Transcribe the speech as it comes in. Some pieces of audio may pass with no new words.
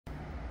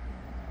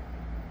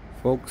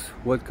Folks,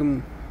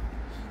 welcome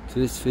to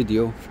this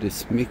video for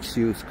this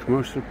mixed-use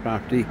commercial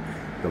property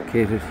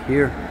located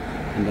here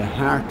in the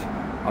heart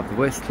of the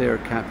West Clare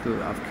capital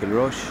of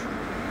Kilrush.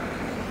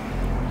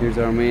 Here's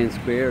our main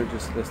square,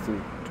 just less than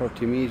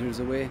 30 metres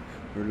away.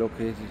 We're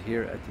located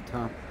here at the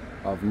top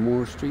of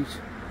Moore Street.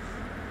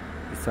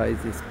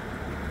 Besides this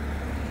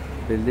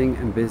building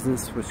and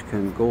business, which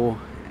can go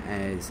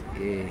as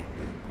a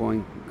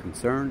going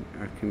concern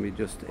or it can be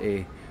just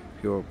a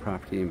pure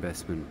property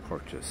investment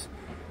purchase.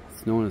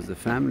 It's known as the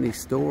family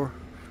store,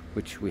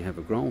 which we have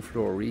a ground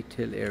floor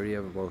retail area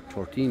of about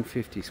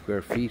 1350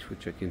 square feet,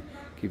 which I can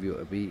give you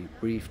a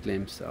brief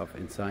glimpse of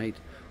inside,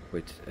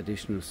 with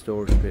additional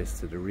storage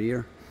space to the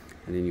rear.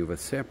 And then you have a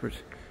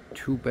separate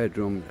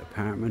 2-bedroom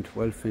apartment,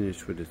 well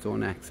finished, with its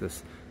own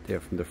access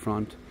there from the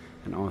front,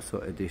 and also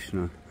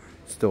additional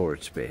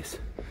storage space.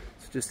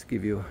 So just to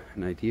give you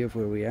an idea of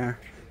where we are,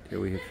 there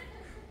we have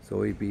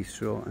Zoe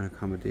Bistro and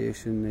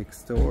accommodation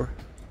next door,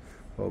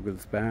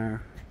 Bogle's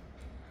Bar.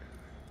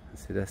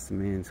 See, that's the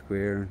main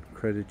square,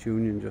 credit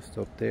union just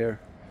up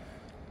there,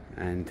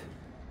 and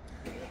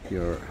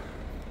your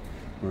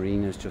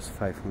marina is just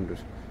 500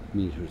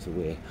 meters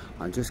away.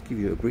 I'll just give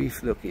you a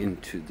brief look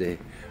into the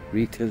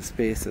retail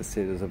space. I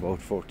say there's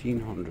about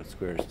 1400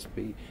 square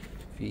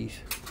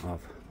feet of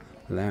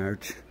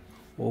large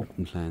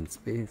open plan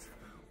space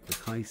with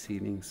high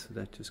ceilings, so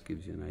that just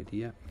gives you an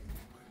idea.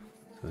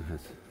 So it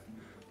has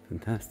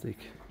fantastic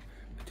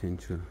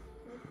potential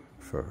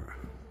for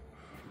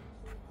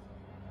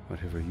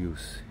whatever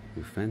use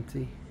you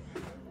fancy.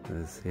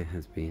 As it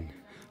has been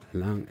a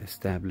long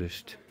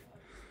established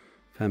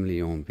family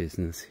owned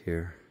business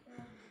here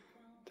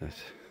that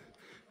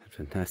had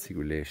fantastic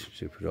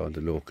relationship with all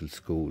the local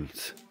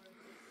schools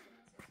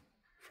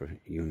for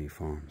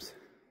uniforms.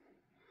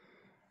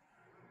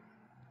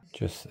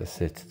 Just as I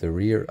said, to the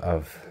rear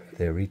of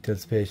the retail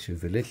space, you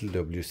have a little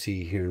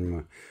WC here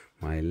on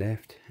my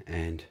left,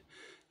 and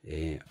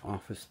a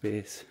office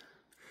space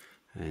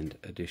and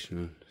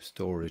additional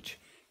storage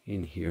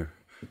in here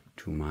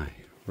to my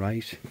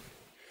right.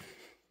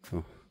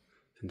 So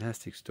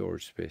fantastic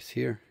storage space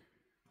here.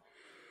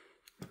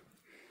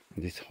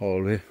 And this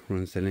hallway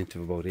runs the length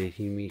of about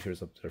 18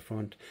 meters up to the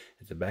front.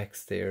 At the back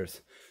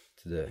stairs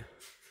to the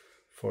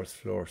first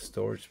floor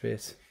storage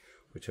space,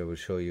 which I will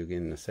show you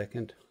again in a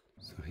second.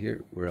 So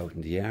here we're out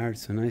in the yard,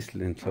 so nice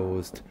little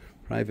enclosed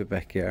private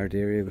backyard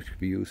area which could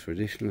be used for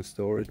additional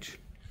storage,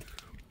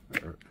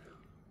 or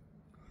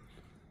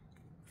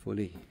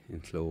fully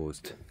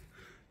enclosed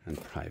and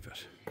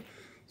private.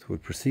 So we'll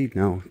proceed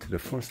now to the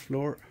first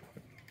floor.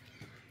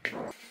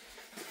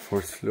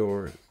 First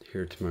floor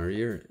here to my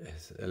rear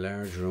is a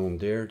large room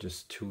there,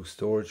 just 2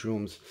 storage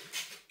rooms.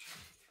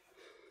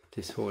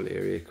 This whole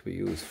area could be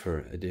used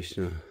for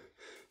additional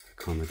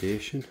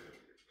accommodation.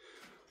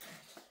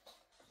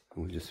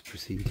 We'll just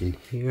proceed in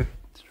here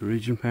to the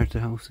original part of the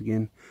house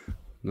again,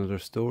 another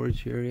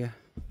storage area.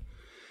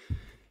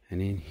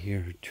 And in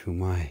here to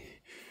my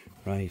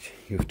right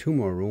you have 2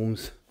 more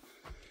rooms,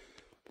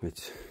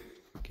 which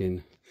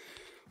again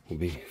will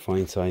be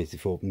fine size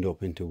if opened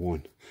up into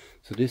one.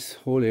 So this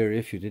whole area,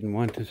 if you didn't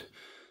want it,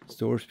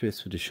 storage space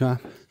for the shop,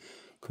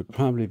 could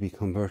probably be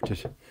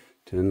converted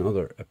to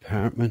another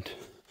apartment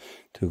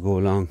to go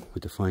along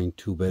with the fine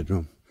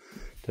 2-bedroom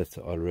that's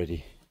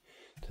already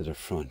to the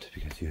front,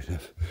 because you'd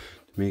have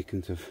the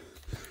makings of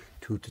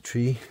 2 to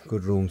 3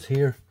 good rooms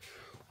here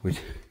with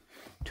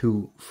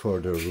 2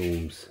 further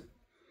rooms.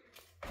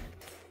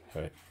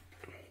 Right.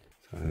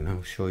 So I'll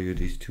now show you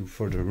these 2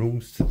 further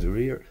rooms to the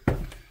rear.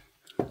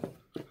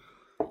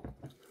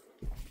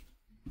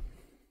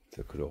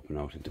 That could open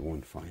out into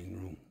one fine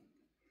room.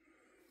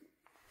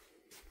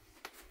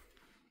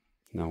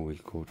 Now we'll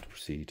go to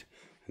proceed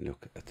and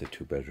look at the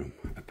 2-bedroom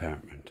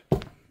apartment.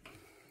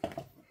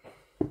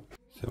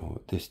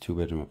 So this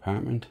 2-bedroom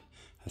apartment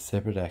has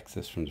separate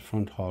access from the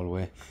front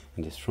hallway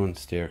and this front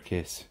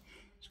staircase,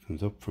 which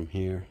comes up from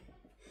here,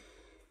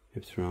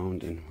 whips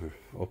around, and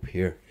we're up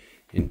here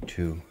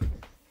into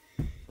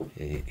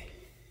a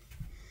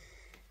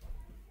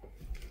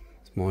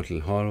small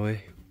little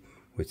hallway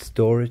with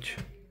storage,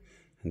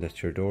 and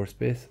that's your door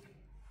space.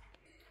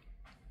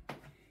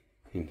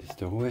 In this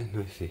doorway,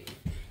 nicely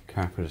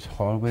carpeted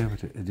hallway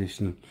with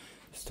additional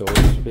storage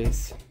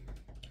space.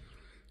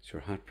 It's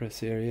your hot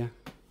press area.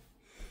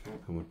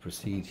 And we'll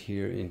proceed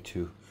here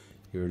into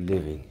your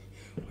living,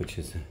 which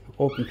is an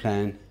open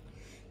plan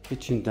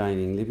kitchen,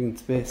 dining, living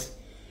space.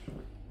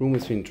 Room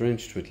has been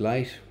drenched with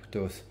light with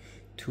those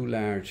 2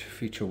 large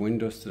feature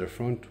windows to the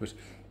front with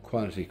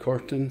quality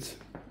curtains,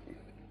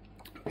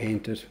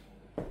 painted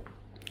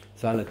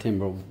solid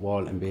timber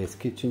wall and base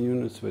kitchen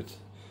units with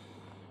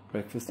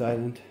breakfast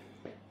island,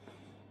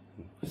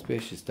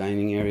 spacious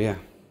dining area,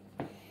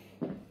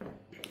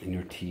 and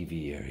your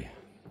TV area.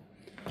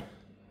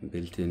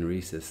 Built-in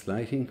recessed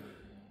lighting.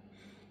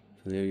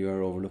 So there you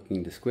are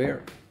overlooking the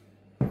square.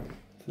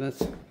 So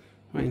that's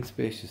fine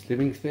spacious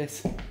living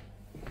space.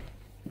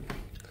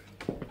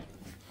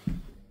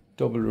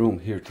 Double room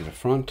here to the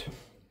front.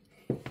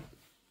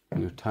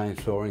 And your tile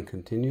flooring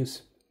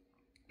continues.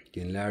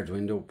 The enlarged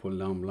window, pull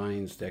down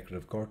blinds,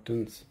 decorative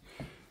curtains,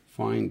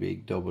 fine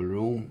big double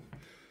room,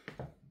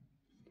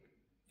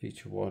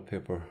 feature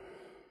wallpaper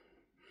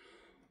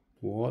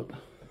wall,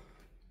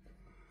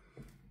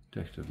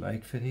 decorative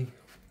light fitting,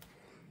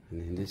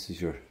 and then this is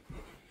your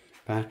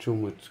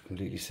bathroom with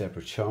completely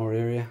separate shower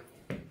area,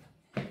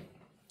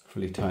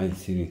 fully tiled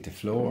ceiling to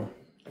floor,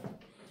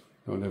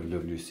 low level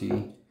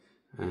WC,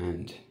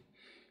 and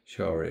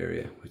shower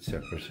area with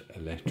separate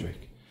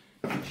electric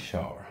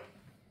shower.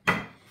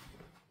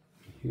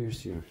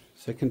 Here's your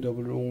second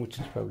double room, which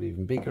is probably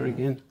even bigger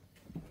again.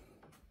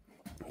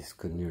 This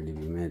could nearly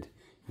be made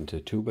into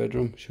a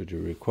 2-bedroom should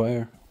you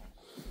require.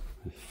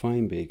 A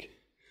fine big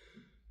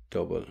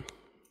double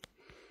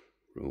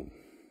room.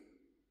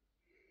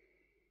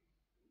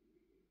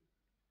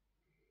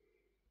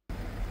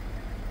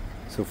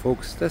 So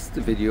folks, that's the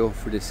video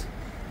for this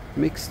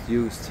mixed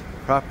use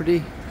property,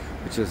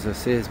 which, as I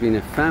say, has been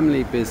a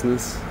family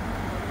business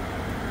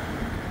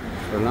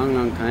for a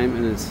long time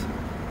and is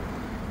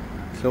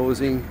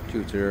closing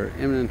due to their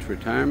imminent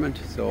retirement.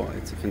 So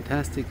it's a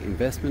fantastic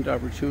investment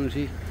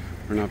opportunity,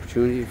 or an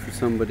opportunity for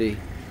somebody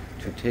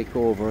to take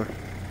over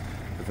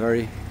a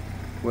very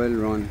well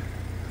run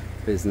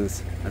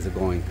business as a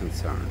going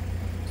concern.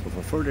 So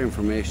for further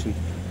information,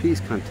 please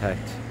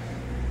contact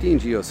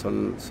D&G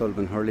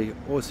O'Sullivan Hurley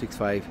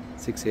 065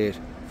 68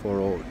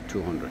 40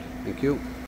 200. Thank you.